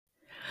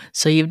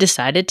So you've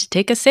decided to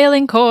take a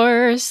sailing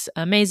course.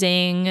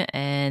 Amazing.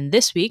 And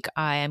this week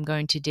I am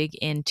going to dig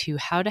into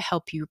how to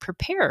help you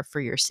prepare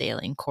for your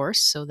sailing course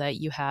so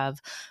that you have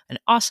an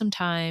awesome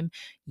time.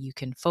 You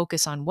can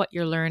focus on what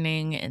you're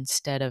learning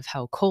instead of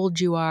how cold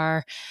you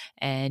are,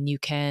 and you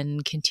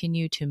can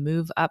continue to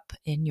move up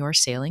in your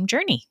sailing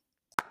journey.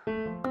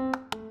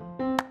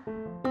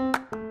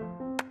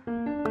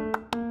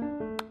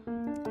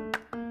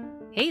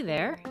 Hey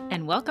there,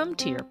 and welcome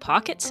to your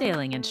Pocket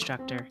Sailing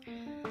Instructor.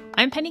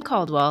 I'm Penny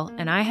Caldwell,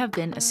 and I have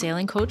been a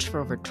sailing coach for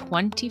over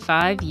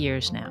 25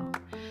 years now.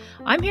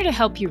 I'm here to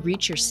help you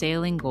reach your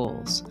sailing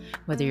goals,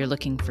 whether you're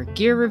looking for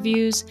gear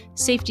reviews,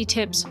 safety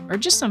tips, or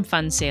just some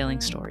fun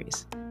sailing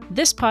stories.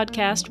 This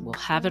podcast will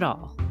have it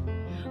all.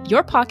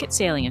 Your Pocket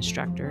Sailing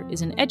Instructor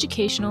is an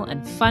educational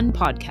and fun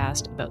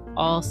podcast about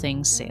all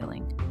things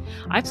sailing.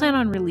 I plan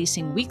on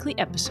releasing weekly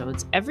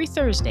episodes every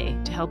Thursday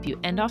to help you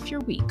end off your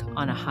week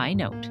on a high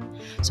note.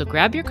 So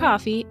grab your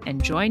coffee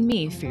and join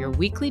me for your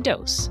weekly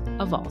dose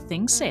of all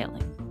things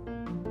sailing.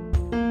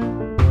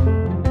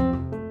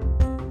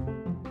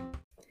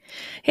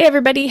 Hey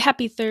everybody,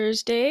 happy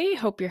Thursday.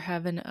 Hope you're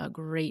having a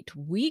great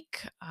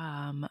week.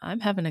 I'm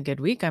having a good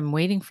week. I'm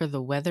waiting for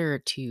the weather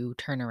to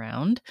turn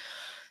around.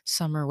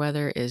 Summer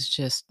weather is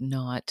just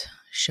not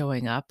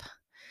showing up.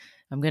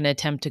 I'm going to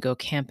attempt to go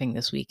camping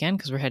this weekend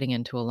because we're heading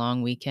into a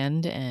long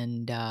weekend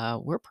and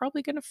we're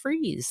probably going to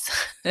freeze.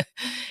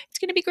 It's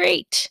going to be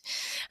great.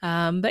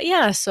 But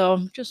yeah, so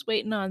I'm just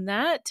waiting on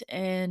that.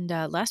 And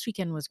last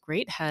weekend was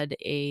great. Had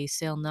a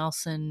Sail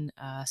Nelson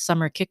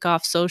summer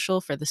kickoff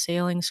social for the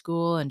sailing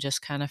school and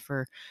just kind of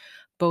for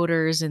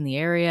boaters in the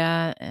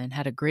area, and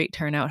had a great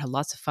turnout, had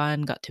lots of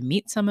fun, got to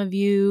meet some of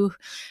you.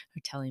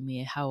 You're telling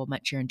me how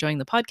much you're enjoying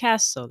the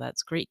podcast, so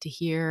that's great to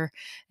hear.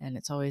 And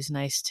it's always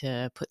nice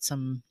to put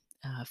some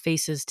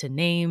faces to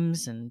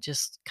names and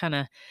just kind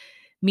of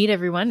meet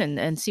everyone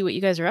and see what you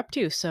guys are up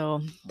to.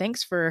 So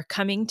thanks for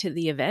coming to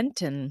the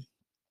event and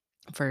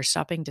for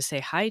stopping to say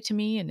hi to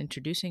me and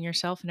introducing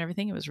yourself and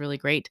everything. It was really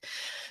great.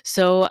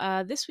 So,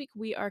 this week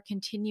we are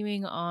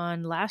continuing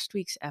on last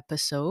week's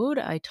episode.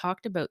 I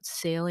talked about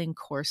sailing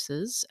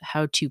courses,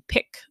 how to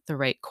pick the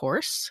right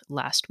course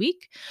last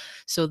week.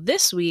 So,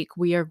 this week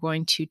we are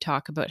going to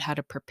talk about how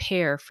to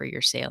prepare for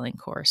your sailing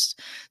course.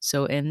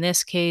 So, in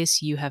this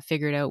case, you have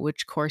figured out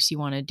which course you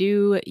want to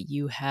do,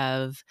 you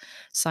have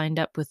signed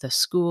up with a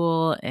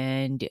school,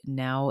 and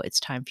now it's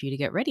time for you to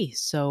get ready.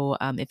 So,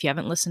 if you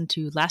haven't listened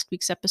to last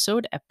week's episode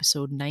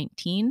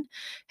 19,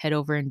 head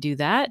over and do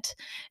that.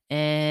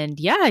 And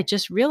yeah, I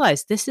just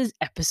realized this is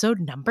episode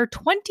number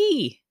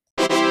 20.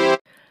 I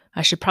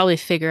should probably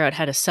figure out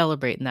how to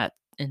celebrate in that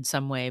in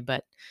some way,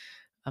 but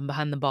I'm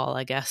behind the ball,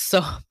 I guess.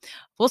 So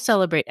we'll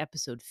celebrate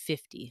episode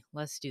 50.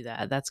 Let's do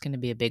that. That's going to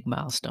be a big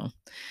milestone.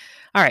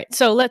 All right,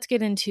 so let's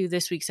get into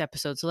this week's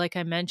episode. So, like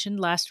I mentioned,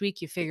 last week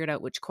you figured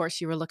out which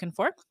course you were looking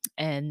for,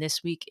 and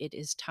this week it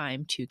is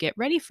time to get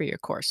ready for your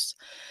course.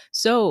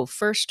 So,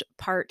 first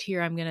part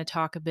here I'm going to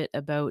talk a bit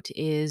about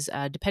is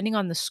depending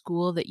on the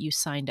school that you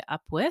signed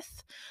up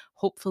with,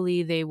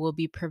 hopefully they will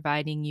be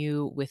providing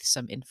you with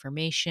some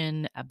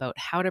information about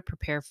how to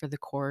prepare for the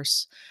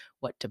course,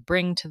 what to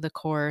bring to the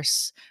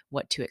course,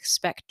 what to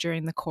expect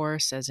during the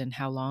course, as in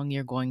how long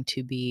you're going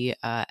to be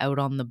out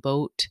on the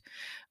boat,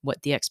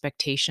 what the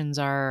expectations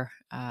are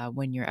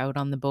when you're out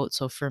on the boat.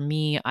 So for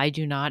me, I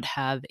do not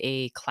have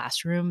a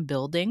classroom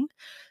building.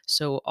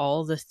 So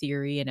all the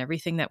theory and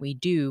everything that we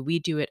do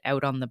it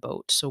out on the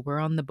boat. So we're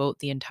on the boat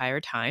the entire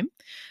time.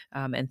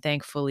 And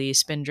thankfully,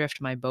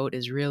 Spindrift, my boat,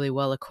 is really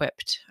well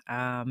equipped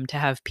to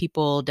have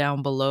people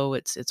down below.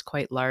 It's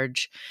quite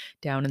large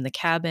down in the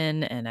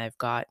cabin, and I've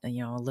got a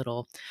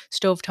little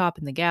stovetop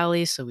in the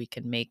galley so we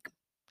can make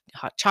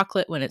hot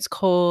chocolate when it's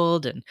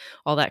cold and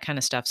all that kind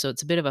of stuff. So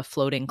it's a bit of a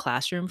floating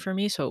classroom for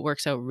me. So it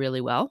works out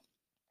really well.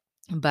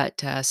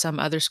 But some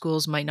other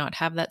schools might not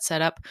have that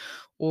set up,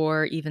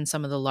 or even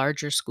some of the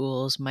larger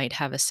schools might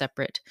have a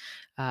separate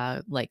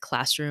like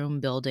classroom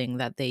building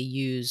that they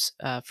use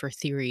for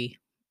theory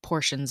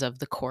portions of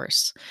the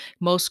course.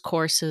 Most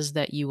courses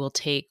that you will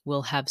take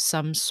will have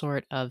some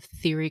sort of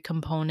theory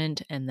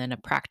component and then a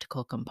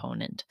practical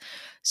component.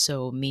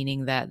 So,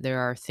 meaning that there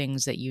are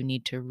things that you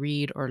need to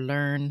read or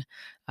learn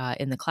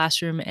in the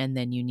classroom, and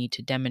then you need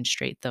to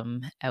demonstrate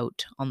them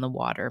out on the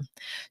water.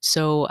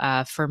 So,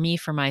 for me,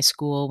 for my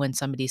school, when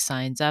somebody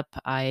signs up,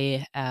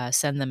 I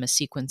send them a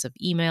sequence of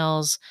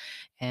emails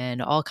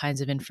and all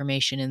kinds of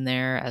information in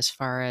there as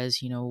far as,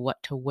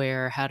 what to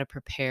wear, how to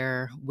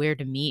prepare, where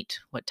to meet,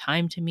 what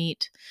time to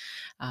meet,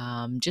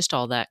 just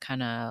all that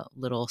kind of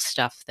little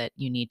stuff that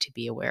you need to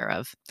be aware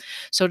of.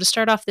 So, to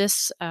start off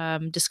this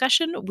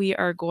discussion, we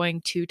are going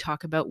to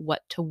talk about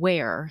what to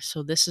wear.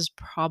 So, this is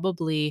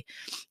probably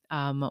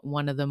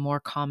one of the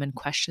more common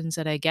questions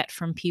that I get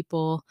from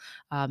people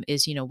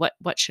is,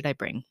 what should I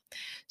bring?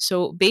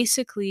 So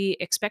basically,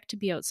 expect to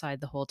be outside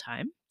the whole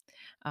time.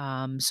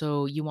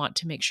 So you want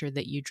to make sure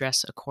that you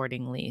dress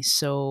accordingly.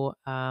 So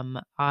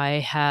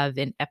I have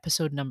in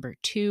episode number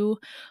 2,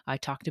 I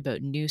talked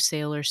about new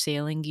sailor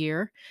sailing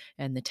gear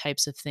and the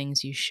types of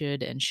things you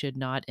should and should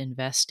not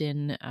invest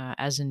in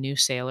as a new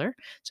sailor.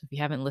 So if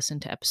you haven't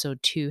listened to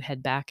episode 2,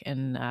 head back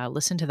and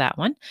listen to that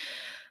one.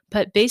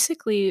 But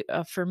basically,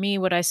 for me,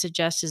 what I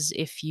suggest is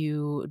if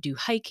you do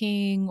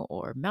hiking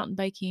or mountain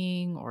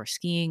biking or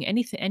skiing,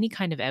 anything, any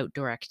kind of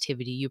outdoor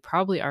activity, you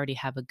probably already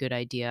have a good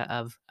idea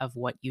of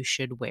what you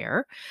should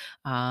wear.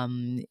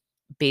 Um,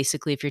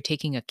 Basically, if you're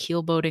taking a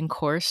keel boating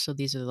course, so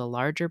these are the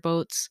larger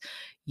boats,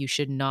 you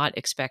should not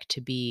expect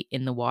to be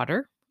in the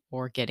water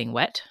or getting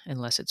wet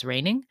unless it's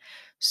raining.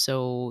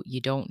 So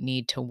you don't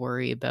need to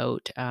worry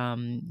about,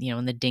 in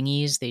the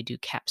dinghies, they do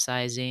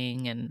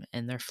capsizing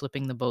and they're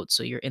flipping the boat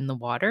so you're in the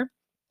water.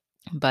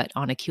 But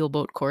on a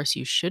keelboat course,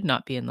 you should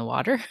not be in the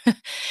water.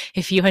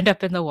 If you end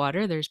up in the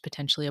water, there's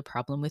potentially a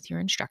problem with your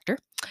instructor.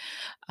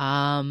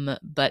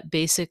 But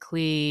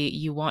basically,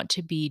 you want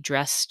to be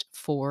dressed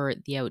for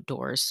the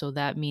outdoors. So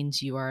that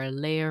means you are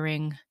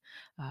layering,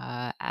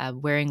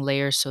 wearing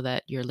layers so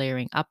that you're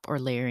layering up or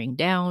layering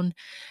down.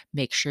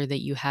 Make sure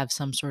that you have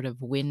some sort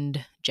of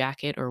wind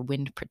jacket or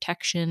wind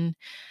protection.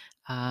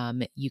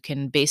 You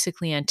can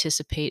basically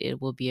anticipate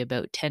it will be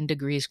about 10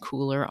 degrees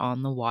cooler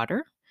on the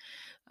water.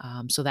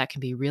 So that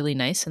can be really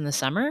nice in the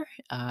summer.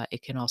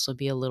 It can also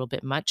be a little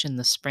bit much in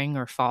the spring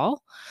or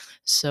fall.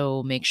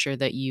 So make sure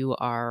that you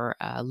are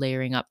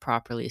layering up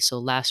properly. So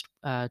last,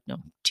 no,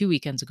 2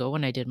 weekends ago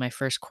when I did my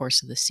first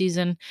course of the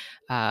season,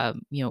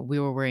 we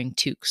were wearing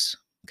toques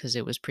because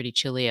it was pretty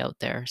chilly out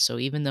there. So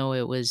even though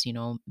it was,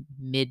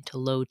 mid to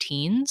low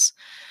teens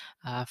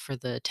for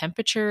the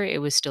temperature,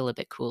 it was still a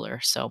bit cooler.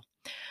 So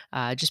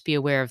just be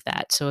aware of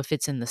that. So if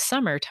it's in the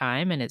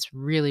summertime and it's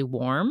really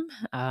warm,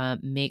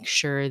 make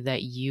sure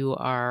that you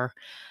are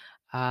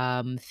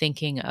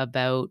thinking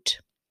about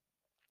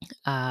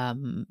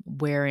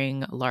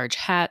wearing large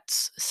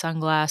hats,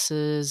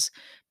 sunglasses,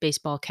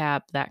 baseball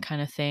cap, that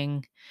kind of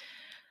thing.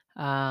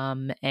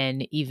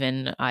 And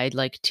even I'd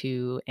like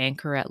to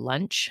anchor at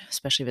lunch,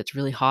 especially if it's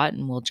really hot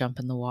and we'll jump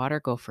in the water,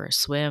 go for a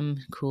swim,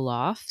 cool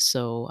off.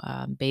 So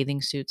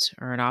bathing suits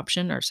are an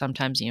option, or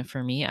sometimes,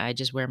 for me, I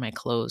just wear my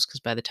clothes because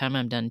by the time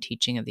I'm done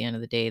teaching at the end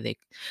of the day,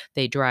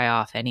 they dry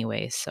off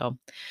anyway. So,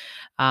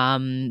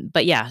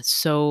 but yeah,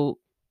 so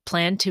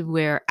plan to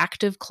wear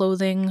active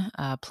clothing,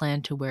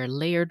 plan to wear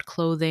layered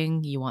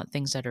clothing. You want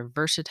things that are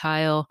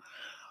versatile.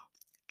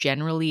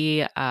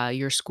 Generally,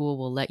 your school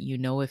will let you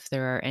know if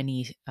there are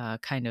any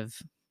kind of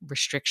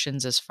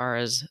restrictions as far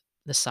as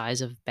the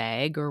size of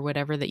bag or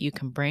whatever that you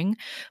can bring.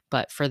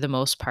 But for the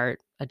most part,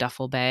 a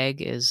duffel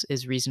bag is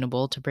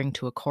reasonable to bring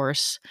to a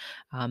course,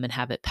 and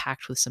have it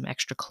packed with some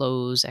extra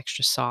clothes,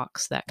 extra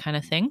socks, that kind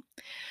of thing.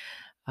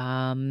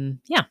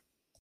 Yeah.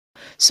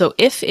 So,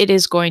 if it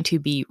is going to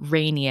be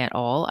rainy at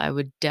all, I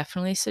would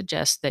definitely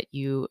suggest that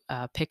you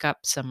pick up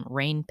some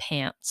rain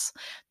pants.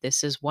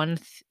 This is one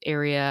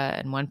area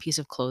and one piece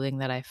of clothing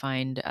that I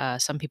find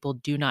some people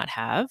do not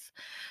have.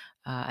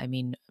 I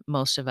mean,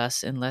 most of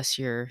us, unless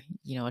you're,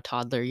 a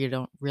toddler, you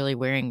don't really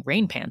wearing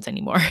rain pants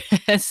anymore.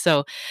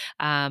 So,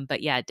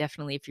 but yeah,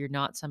 definitely if you're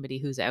not somebody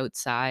who's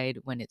outside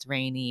when it's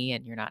rainy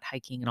and you're not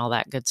hiking and all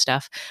that good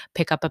stuff,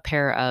 pick up a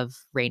pair of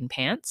rain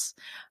pants.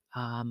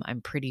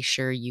 I'm pretty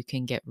sure you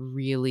can get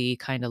really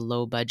kind of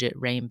low budget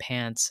rain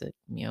pants at,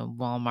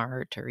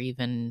 Walmart or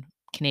even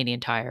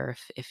Canadian Tire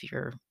if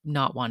you're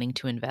not wanting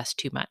to invest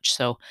too much.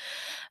 So,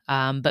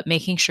 but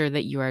making sure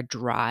that you are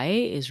dry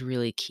is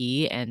really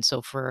key. And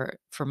so for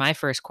my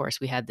first course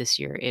we had this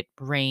year, it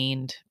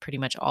rained pretty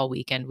much all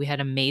weekend. We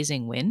had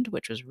amazing wind,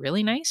 which was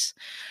really nice,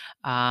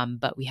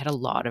 but we had a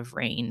lot of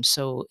rain.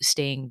 So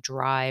staying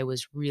dry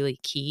was really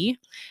key.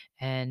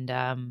 And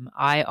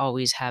I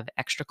always have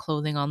extra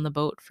clothing on the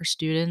boat for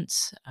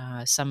students.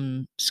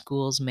 Some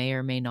schools may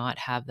or may not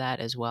have that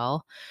as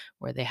well,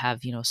 where they have,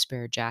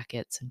 spare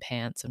jackets and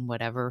pants and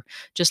whatever,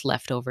 just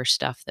leftover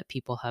stuff that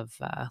people have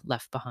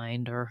left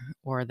behind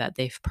or that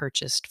they've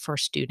purchased for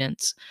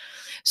students.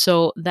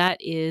 So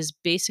that is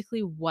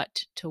basically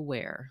what to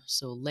wear.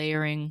 So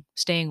layering,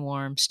 staying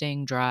warm,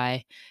 staying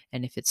dry,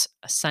 and if it's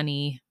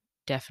sunny,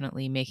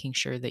 definitely making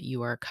sure that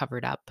you are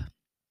covered up.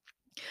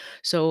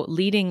 So,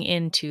 leading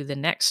into the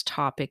next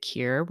topic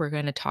here, we're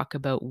going to talk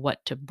about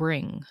what to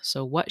bring.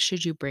 So, what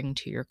should you bring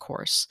to your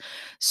course?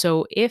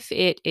 So, if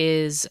it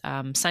is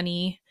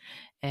sunny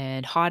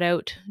and hot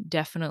out,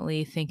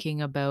 definitely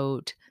thinking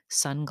about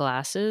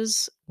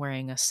sunglasses,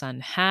 wearing a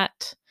sun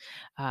hat,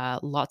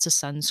 lots of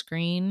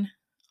sunscreen.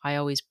 I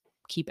always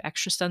keep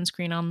extra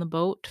sunscreen on the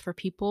boat for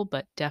people,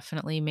 but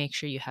definitely make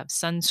sure you have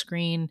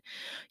sunscreen.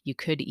 You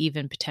could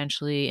even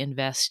potentially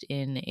invest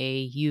in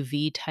a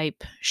UV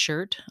type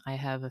shirt. I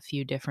have a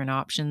few different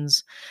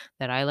options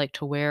that I like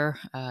to wear,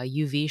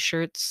 UV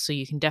shirts. So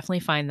you can definitely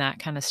find that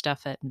kind of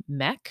stuff at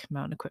MEC,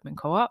 Mountain Equipment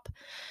Co op.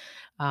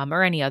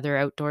 or any other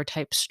outdoor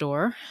type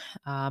store.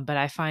 But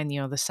I find,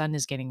 the sun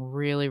is getting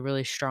really,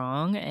 really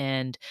strong.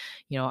 And,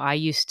 I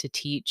used to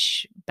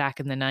teach back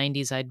in the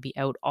 90s. I'd be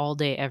out all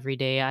day, every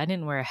day. I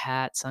didn't wear a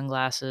hat,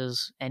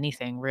 sunglasses,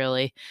 anything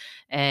really.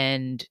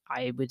 And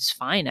I was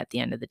fine at the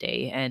end of the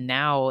day. And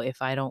now,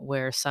 if I don't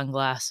wear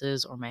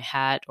sunglasses or my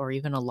hat or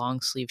even a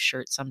long sleeve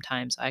shirt,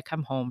 sometimes I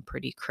come home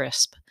pretty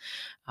crisp.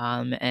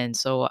 And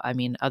so, I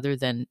mean, other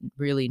than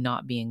really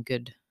not being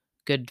good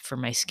for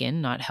my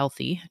skin, not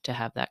healthy to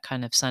have that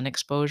kind of sun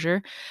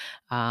exposure.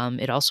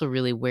 It also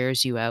really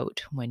wears you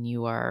out when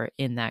you are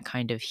in that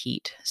kind of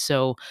heat.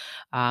 So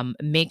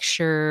make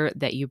sure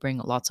that you bring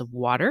lots of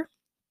water.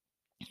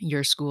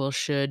 Your school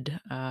should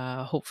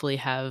hopefully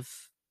have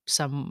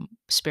some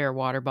spare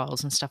water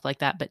bottles and stuff like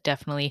that, but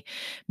definitely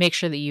make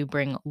sure that you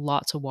bring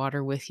lots of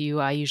water with you.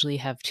 I usually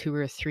have 2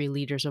 or 3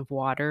 liters of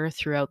water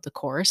throughout the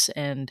course.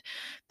 And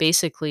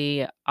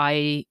basically,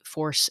 I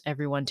force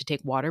everyone to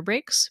take water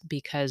breaks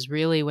because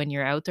really, when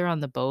you're out there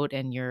on the boat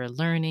and you're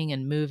learning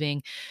and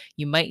moving,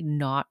 you might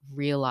not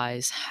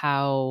realize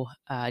how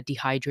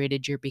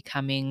dehydrated you're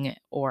becoming,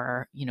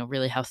 or,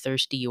 really how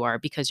thirsty you are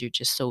because you're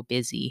just so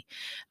busy.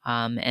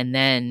 And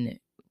then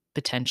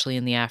potentially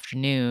in the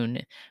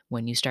afternoon,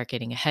 when you start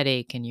getting a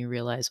headache and you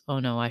realize, oh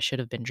no, I should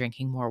have been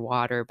drinking more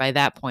water, by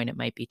that point, it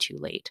might be too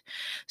late.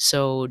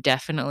 So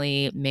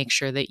definitely make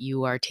sure that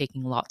you are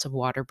taking lots of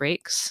water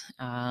breaks,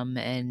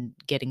 and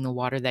getting the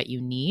water that you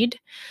need.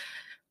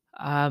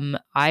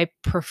 I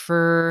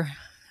prefer,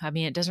 I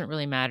mean, it doesn't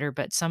really matter,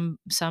 but some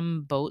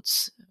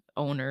boats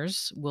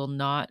owners will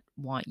not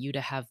want you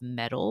to have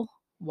metal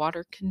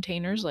water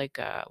containers, like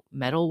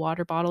metal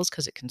water bottles,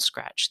 because it can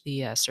scratch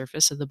the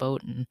surface of the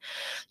boat and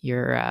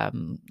your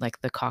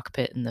like the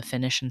cockpit and the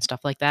finish and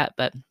stuff like that.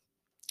 But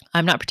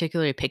I'm not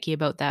particularly picky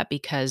about that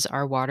because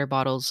our water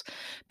bottles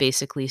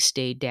basically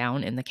stay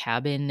down in the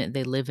cabin.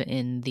 They live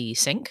in the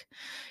sink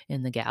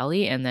in the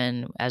galley. And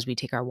then as we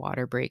take our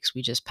water breaks,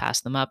 we just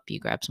pass them up. You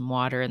grab some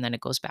water and then it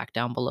goes back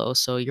down below.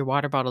 So your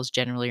water bottles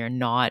generally are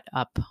not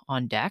up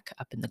on deck,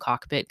 up in the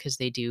cockpit, because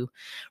they do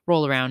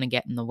roll around and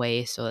get in the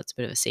way. So that's a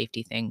bit of a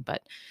safety thing.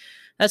 But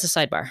that's a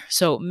sidebar.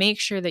 So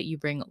make sure that you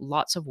bring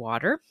lots of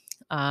water.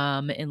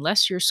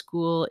 Unless your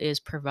school is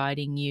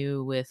providing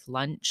you with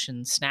lunch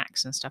and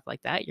snacks and stuff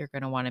like that, you're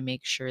going to want to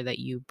make sure that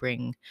you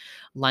bring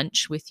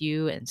lunch with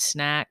you and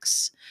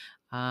snacks.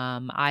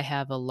 I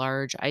have a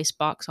large ice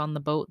box on the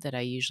boat that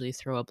I usually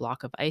throw a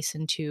block of ice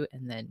into,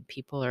 and then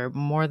people are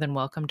more than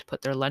welcome to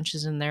put their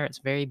lunches in there. It's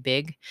very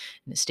big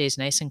and it stays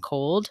nice and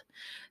cold.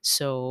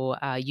 So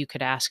you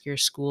could ask your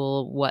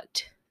school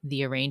what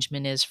the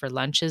arrangement is for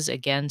lunches.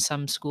 Again,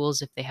 some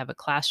schools, if they have a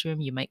classroom,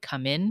 you might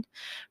come in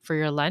for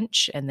your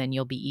lunch and then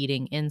you'll be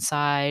eating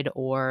inside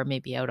or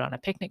maybe out on a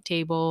picnic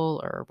table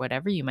or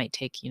whatever. You might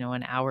take,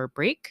 an hour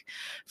break.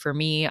 For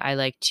me, I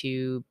like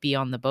to be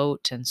on the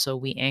boat. And so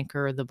we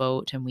anchor the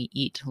boat and we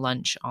eat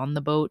lunch on the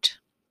boat.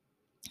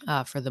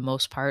 For the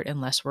most part,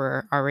 unless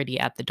we're already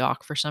at the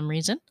dock for some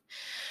reason.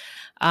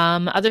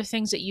 Other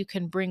things that you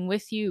can bring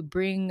with you,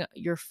 bring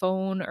your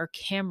phone or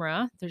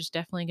camera. There's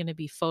definitely going to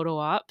be photo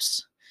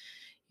ops.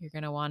 You're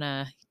going to want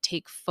to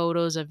take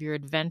photos of your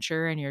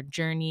adventure and your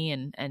journey,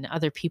 and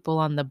other people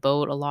on the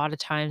boat. A lot of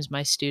times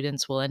my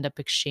students will end up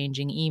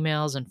exchanging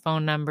emails and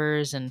phone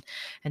numbers, and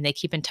they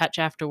keep in touch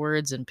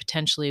afterwards, and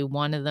potentially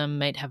one of them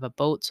might have a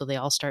boat, so they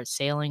all start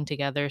sailing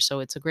together. So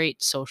it's a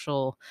great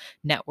social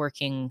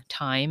networking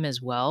time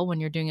as well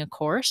when you're doing a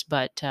course,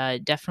 but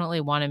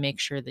definitely want to make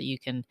sure that you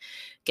can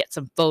get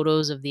some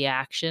photos of the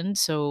action,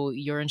 so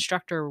your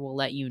instructor will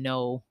let you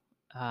know,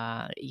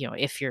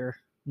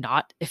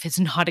 if it's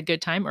not a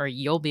good time, or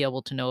you'll be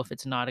able to know if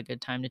it's not a good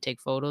time to take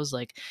photos.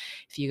 Like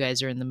if you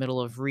guys are in the middle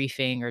of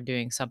reefing or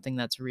doing something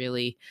that's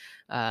really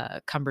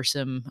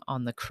cumbersome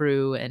on the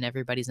crew and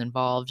everybody's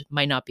involved,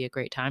 might not be a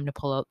great time to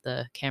pull out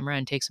the camera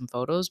and take some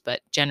photos.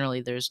 But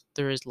generally there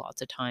is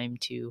lots of time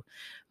to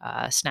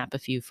snap a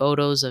few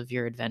photos of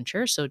your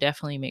adventure. So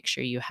definitely make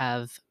sure you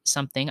have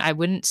something. I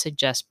wouldn't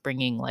suggest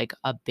bringing like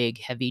a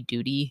big heavy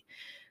duty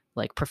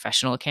like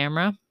professional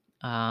camera,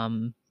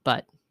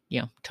 but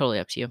totally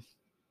up to you.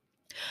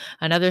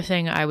 Another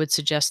thing I would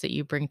suggest that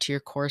you bring to your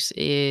course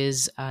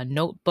is a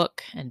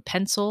notebook and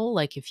pencil.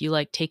 Like if you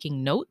like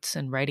taking notes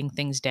and writing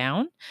things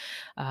down,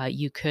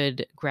 you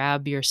could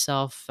grab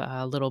yourself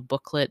a little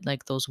booklet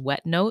like those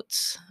wet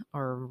notes,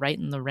 or Write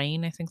in the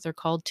Rain, I think they're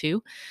called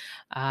too.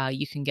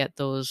 You can get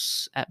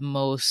those at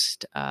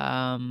most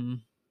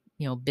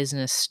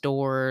business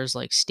stores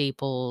like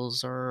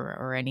Staples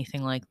or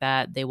anything like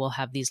that. They will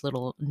have these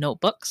little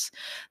notebooks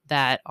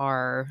that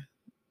are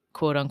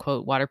quote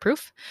unquote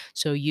waterproof,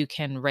 so you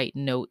can write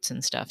notes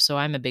and stuff. So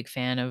I'm a big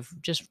fan of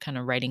just kind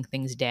of writing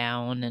things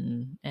down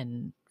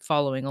and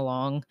following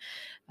along,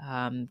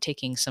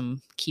 taking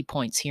some key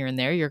points here and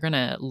there. You're going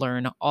to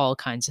learn all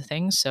kinds of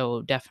things,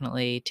 so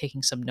definitely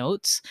taking some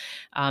notes.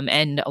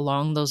 And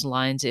along those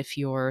lines, if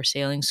your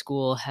sailing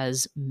school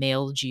has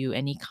mailed you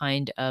any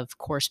kind of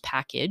course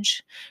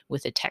package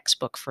with a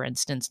textbook, for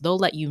instance, they'll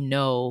let you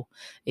know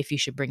if you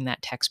should bring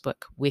that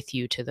textbook with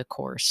you to the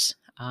course.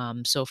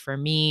 So for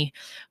me,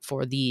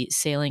 for the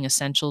Sailing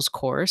Essentials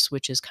course,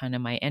 which is kind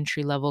of my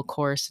entry level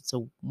course, it's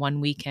a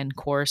 1 weekend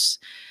course.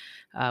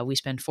 We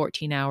spend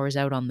 14 hours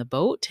out on the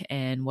boat.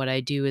 And what I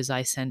do is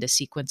I send a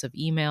sequence of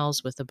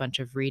emails with a bunch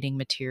of reading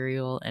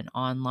material and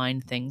online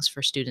things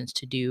for students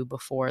to do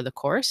before the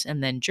course.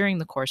 And then during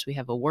the course, we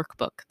have a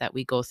workbook that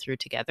we go through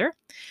together.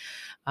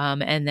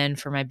 And then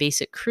for my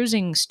basic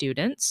cruising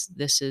students,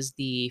 this is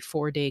the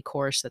 4 day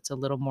course that's a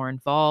little more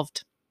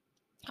involved.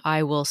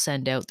 I will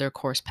send out their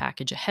course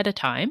package ahead of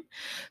time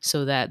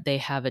so that they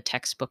have a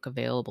textbook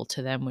available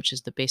to them, which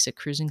is the basic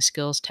cruising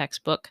skills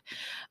textbook.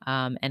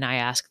 And I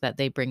ask that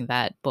they bring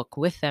that book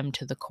with them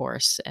to the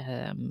course.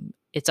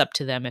 It's up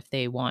to them if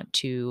they want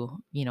to,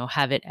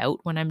 have it out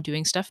when I'm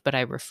doing stuff, but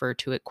I refer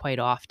to it quite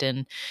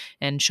often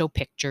and show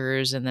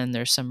pictures. And then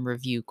there's some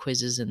review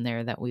quizzes in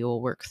there that we will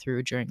work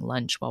through during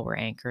lunch while we're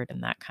anchored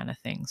and that kind of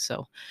thing.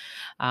 So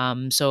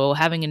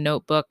having a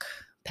notebook,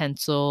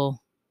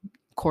 pencil,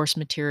 course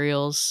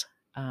materials.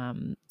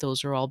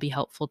 Those will all be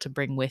helpful to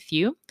bring with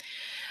you.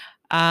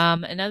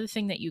 Another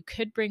thing that you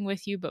could bring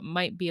with you, but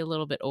might be a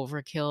little bit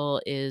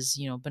overkill, is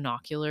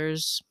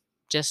binoculars.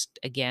 Just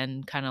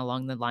again, kind of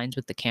along the lines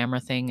with the camera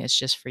thing. It's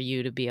just for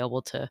you to be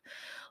able to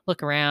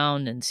look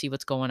around and see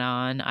what's going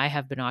on. I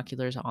have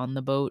binoculars on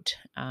the boat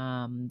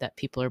that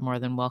people are more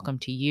than welcome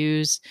to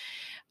use.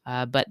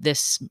 But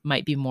this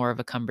might be more of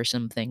a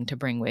cumbersome thing to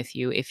bring with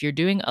you. If you're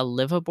doing a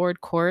live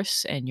aboard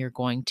course and you're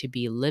going to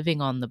be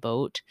living on the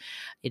boat,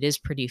 it is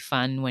pretty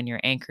fun when you're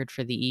anchored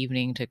for the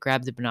evening to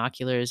grab the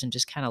binoculars and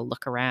just kind of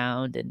look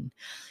around and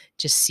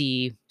just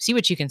see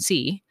what you can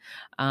see.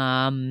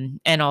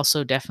 And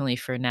also definitely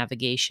for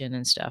navigation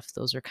and stuff,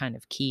 those are kind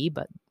of key.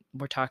 But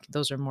we're talking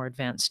those are more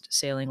advanced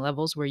sailing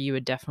levels where you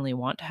would definitely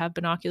want to have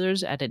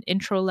binoculars. At an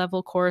intro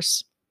level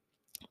course,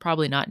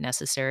 probably not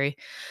necessary.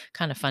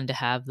 Kind of fun to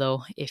have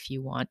though if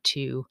you want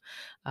to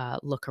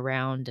look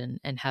around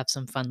and have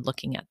some fun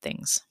looking at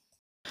things.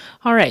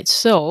 All right,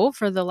 so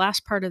for the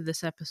last part of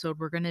this episode,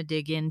 we're going to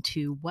dig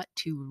into what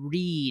to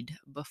read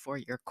before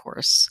your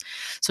course.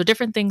 So,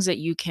 different things that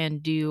you can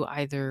do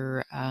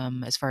either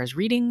as far as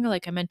reading,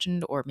 like I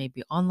mentioned, or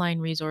maybe online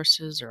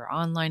resources or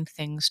online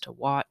things to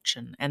watch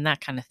and that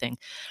kind of thing.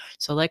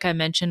 So, like I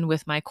mentioned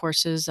with my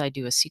courses, I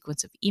do a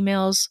sequence of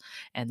emails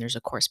and there's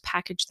a course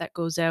package that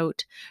goes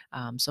out.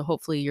 So,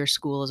 hopefully, your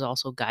school is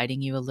also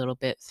guiding you a little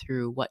bit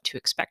through what to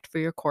expect for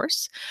your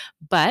course.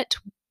 But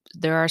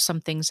there are some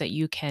things that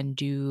you can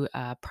do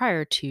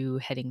prior to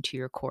heading to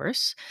your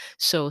course.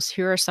 So,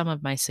 here are some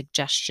of my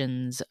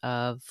suggestions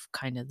of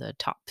kind of the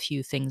top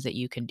few things that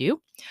you can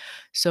do.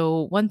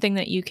 So, one thing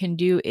that you can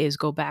do is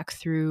go back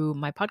through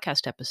my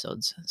podcast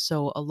episodes.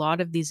 So, a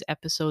lot of these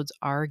episodes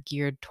are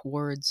geared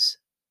towards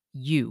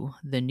you,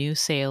 the new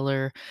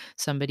sailor,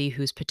 somebody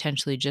who's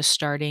potentially just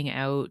starting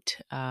out,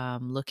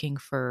 looking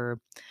for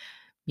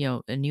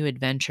a new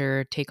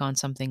adventure, take on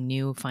something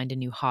new, find a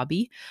new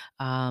hobby.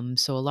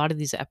 So a lot of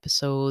these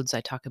episodes, I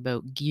talk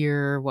about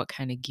gear, what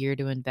kind of gear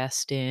to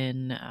invest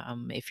in.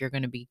 If you're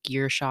going to be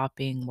gear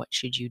shopping, what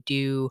should you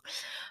do?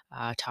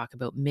 Talk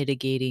about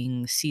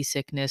mitigating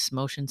seasickness,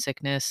 motion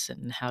sickness,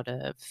 and how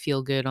to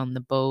feel good on the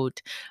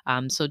boat.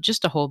 So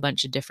just a whole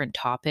bunch of different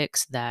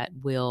topics that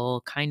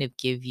will kind of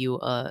give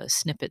you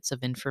snippets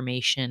of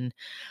information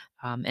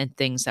and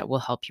things that will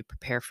help you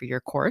prepare for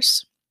your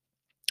course.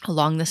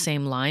 Along the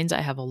same lines,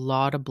 I have a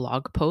lot of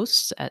blog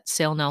posts at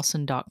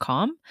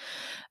sailnelson.com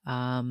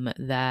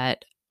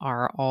that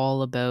are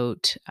all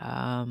about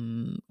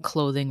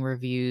clothing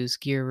reviews,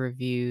 gear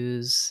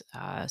reviews.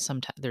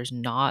 Sometimes there's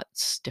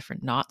knots,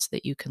 different knots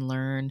that you can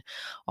learn,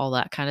 all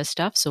that kind of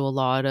stuff. So, a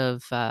lot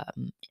of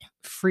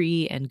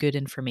free and good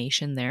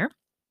information there.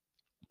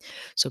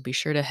 So be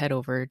sure to head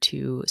over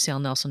to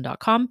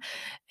sailnelson.com.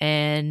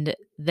 And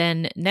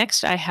then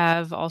next, I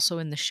have also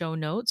in the show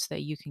notes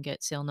that you can get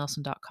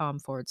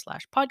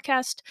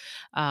sailnelson.com/podcast.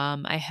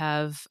 I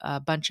have a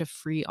bunch of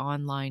free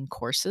online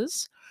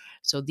courses.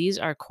 So these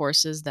are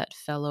courses that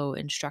fellow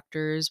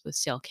instructors with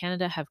Sail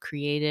Canada have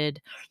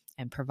created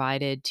and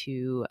provided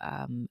to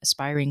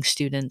aspiring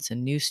students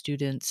and new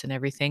students and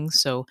everything.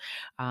 So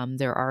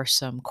there are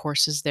some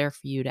courses there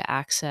for you to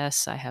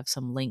access. I have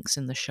some links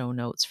in the show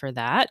notes for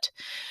that.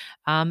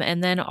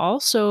 And then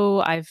also,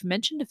 I've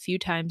mentioned a few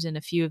times in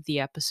a few of the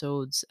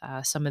episodes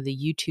some of the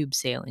YouTube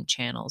sailing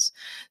channels.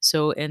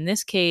 So, in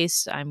this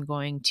case, I'm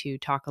going to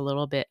talk a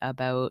little bit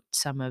about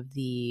some of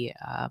the,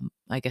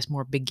 I guess,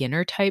 more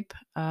beginner type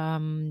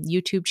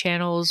YouTube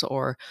channels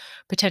or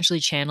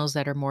potentially channels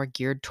that are more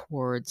geared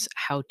towards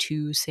how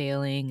to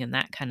sailing and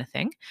that kind of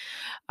thing.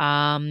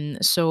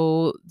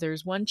 So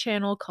there's one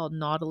channel called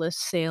Nautilus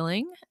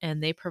Sailing,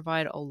 and they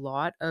provide a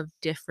lot of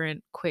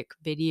different quick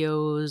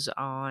videos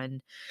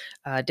on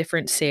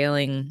different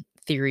sailing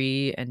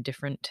theory and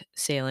different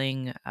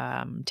sailing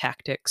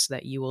tactics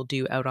that you will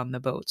do out on the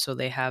boat. So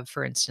they have,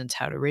 for instance,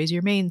 how to raise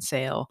your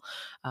mainsail,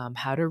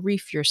 how to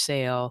reef your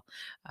sail,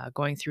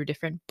 going through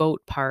different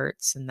boat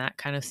parts and that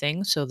kind of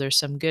thing. So there's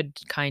some good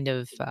kind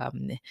of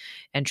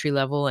entry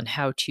level and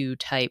how to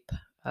type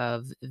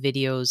of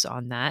videos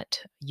on that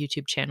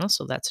YouTube channel.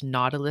 So that's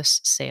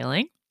Nautilus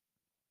Sailing.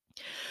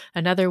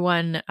 Another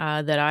one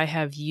that I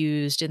have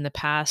used in the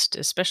past,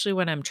 especially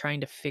when I'm trying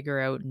to figure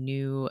out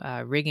new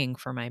rigging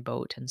for my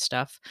boat and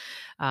stuff,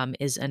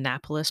 is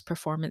Annapolis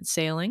Performance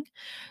Sailing.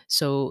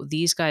 So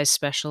these guys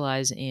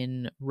specialize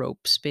in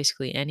ropes,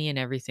 basically any and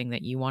everything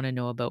that you want to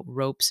know about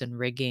ropes and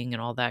rigging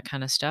and all that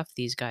kind of stuff.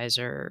 These guys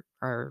are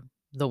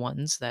the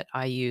ones that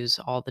I use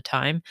all the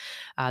time.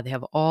 They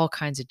have all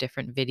kinds of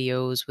different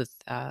videos with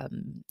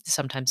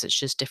sometimes it's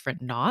just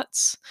different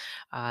knots.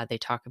 They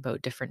talk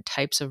about different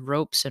types of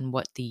ropes and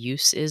what the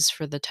use is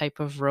for the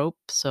type of rope.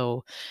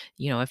 So,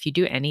 if you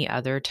do any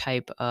other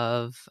type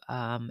of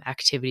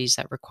activities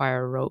that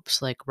require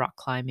ropes, like rock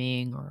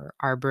climbing or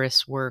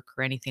arborist work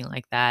or anything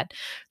like that,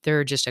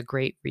 they're just a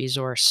great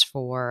resource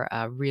for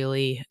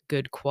really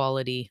good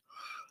quality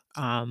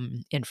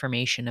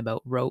information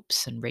about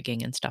ropes and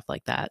rigging and stuff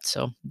like that.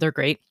 So they're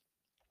great.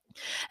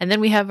 And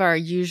then we have our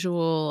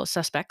usual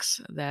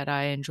suspects that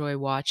I enjoy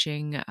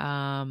watching.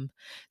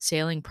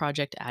 Sailing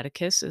Project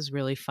Atticus is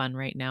really fun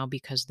right now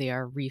because they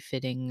are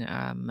refitting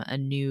a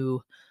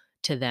new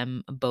to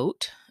them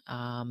boat.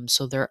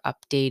 So they're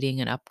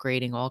updating and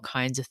upgrading all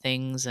kinds of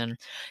things and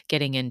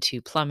getting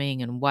into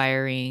plumbing and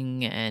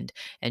wiring and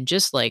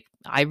just like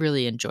I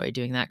really enjoy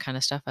doing that kind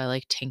of stuff. I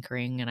like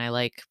tinkering and I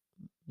like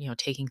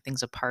taking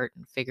things apart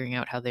and figuring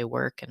out how they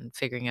work and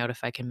figuring out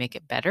if I can make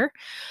it better.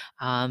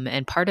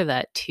 And part of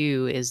that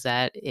too is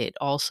that it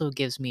also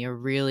gives me a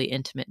really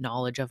intimate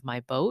knowledge of my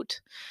boat.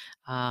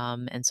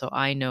 And so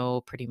I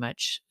know pretty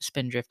much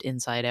Spindrift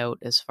inside out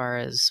as far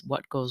as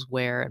what goes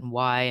where and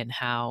why and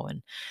how.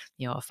 And,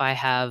 if I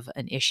have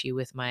an issue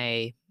with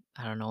my,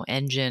 I don't know,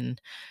 engine,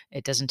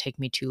 it doesn't take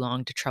me too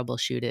long to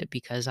troubleshoot it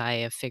because I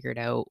have figured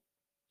out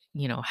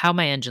how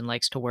my engine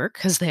likes to work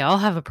because they all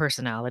have a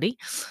personality.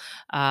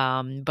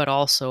 But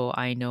also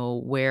I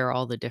know where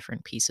all the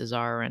different pieces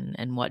are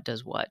and what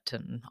does what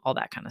and all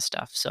that kind of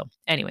stuff. So,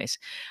 anyways,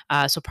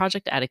 so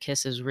Project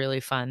Atticus is really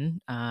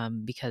fun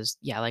because,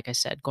 yeah, like I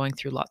said, going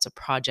through lots of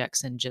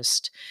projects and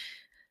just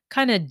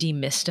kind of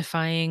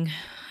demystifying,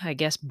 I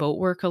guess, boat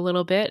work a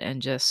little bit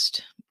and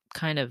just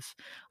kind of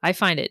I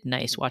find it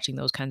nice watching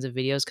those kinds of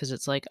videos because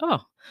it's like, oh,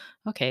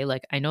 okay,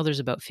 like I know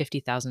there's about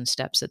 50,000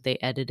 steps that they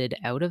edited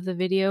out of the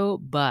video,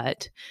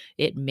 but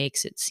it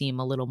makes it seem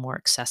a little more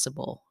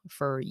accessible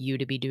for you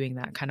to be doing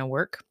that kind of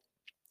work.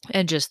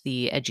 And just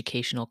the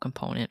educational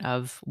component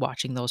of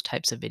watching those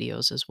types of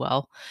videos as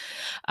well.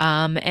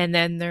 And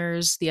then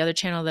there's the other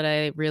channel that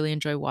I really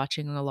enjoy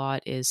watching a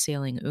lot is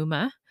Sailing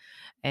Uma.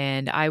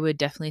 And I would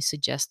definitely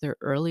suggest their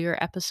earlier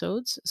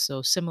episodes.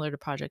 So, similar to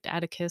Project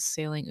Atticus,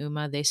 Sailing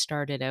Uma, they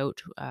started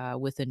out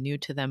with a new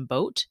to them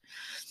boat.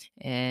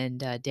 And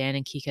Dan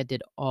and Kika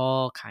did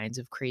all kinds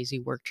of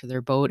crazy work to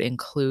their boat,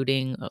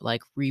 including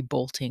like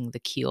rebolting the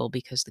keel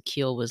because the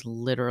keel was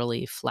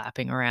literally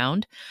flapping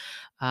around.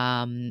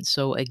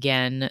 So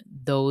again,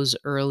 those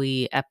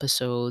early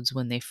episodes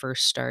when they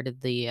first started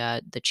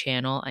the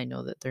channel, I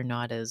know that they're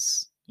not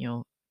as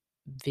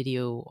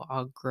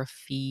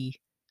videography.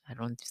 I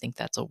don't think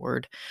that's a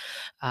word.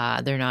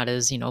 They're not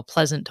as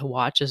pleasant to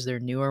watch as their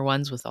newer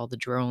ones with all the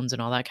drones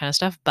and all that kind of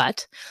stuff.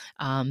 But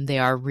they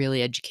are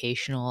really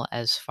educational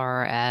as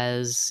far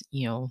as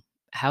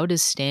how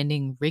does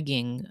standing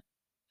rigging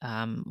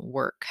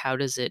work? How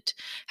is it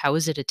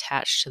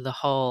attached to the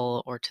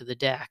hull or to the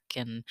deck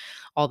and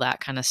all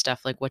that kind of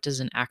stuff? Like, what does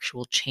an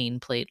actual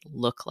chain plate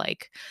look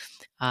like?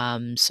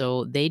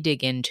 So they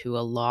dig into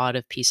a lot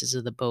of pieces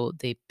of the boat.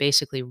 They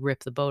basically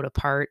rip the boat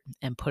apart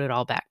and put it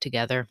all back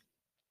together.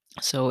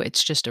 So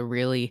it's just a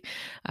really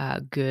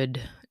good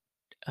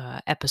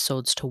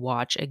episodes to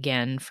watch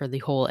again for the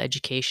whole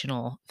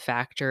educational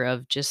factor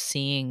of just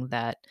seeing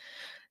that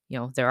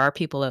there are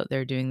people out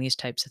there doing these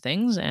types of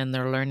things and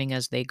they're learning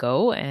as they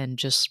go. And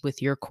just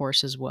with your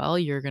course as well,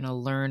 you're going to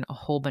learn a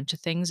whole bunch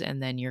of things.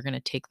 And then you're going to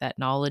take that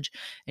knowledge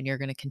and you're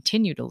going to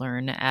continue to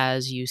learn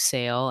as you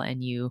sail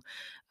and you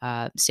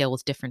sail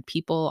with different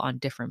people on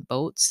different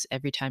boats.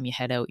 Every time you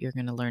head out, you're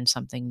going to learn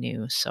something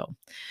new. So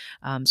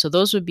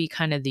those would be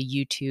kind of the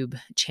YouTube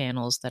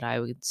channels that I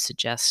would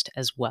suggest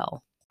as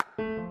well.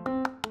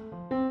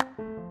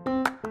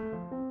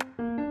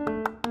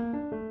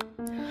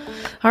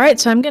 All right,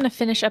 so I'm going to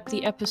finish up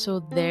the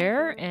episode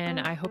there, and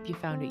I hope you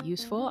found it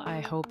useful.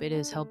 I hope it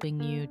is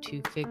helping you to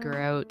figure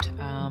out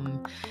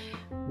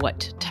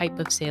what type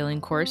of sailing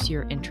course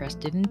you're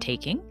interested in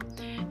taking.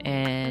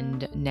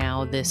 And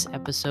now this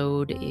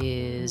episode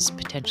is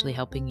potentially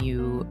helping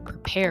you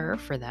prepare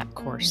for that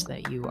course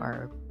that you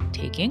are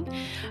taking.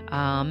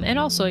 And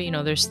also,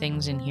 there's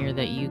things in here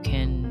that you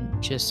can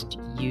just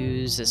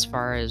use as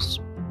far as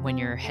when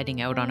you're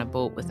heading out on a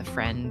boat with a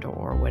friend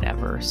or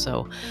whatever.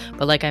 So,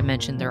 but like I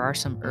mentioned, there are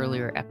some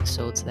earlier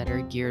episodes that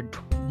are geared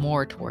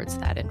more towards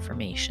that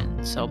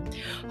information. So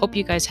hope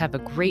you guys have a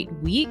great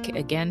week.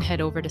 Again,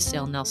 head over to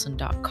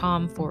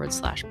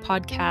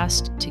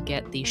sailnelson.com/podcast to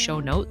get the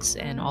show notes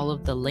and all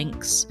of the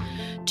links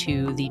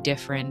to the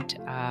different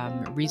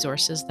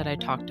resources that I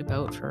talked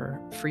about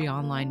for free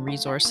online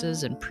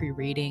resources and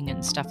pre-reading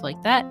and stuff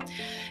like that.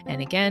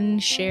 And again,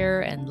 share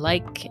and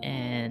like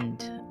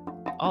and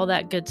all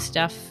that good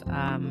stuff,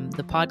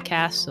 the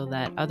podcast, so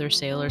that other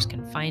sailors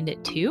can find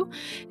it too.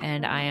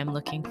 And I am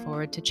looking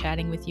forward to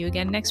chatting with you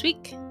again next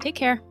week. Take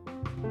care.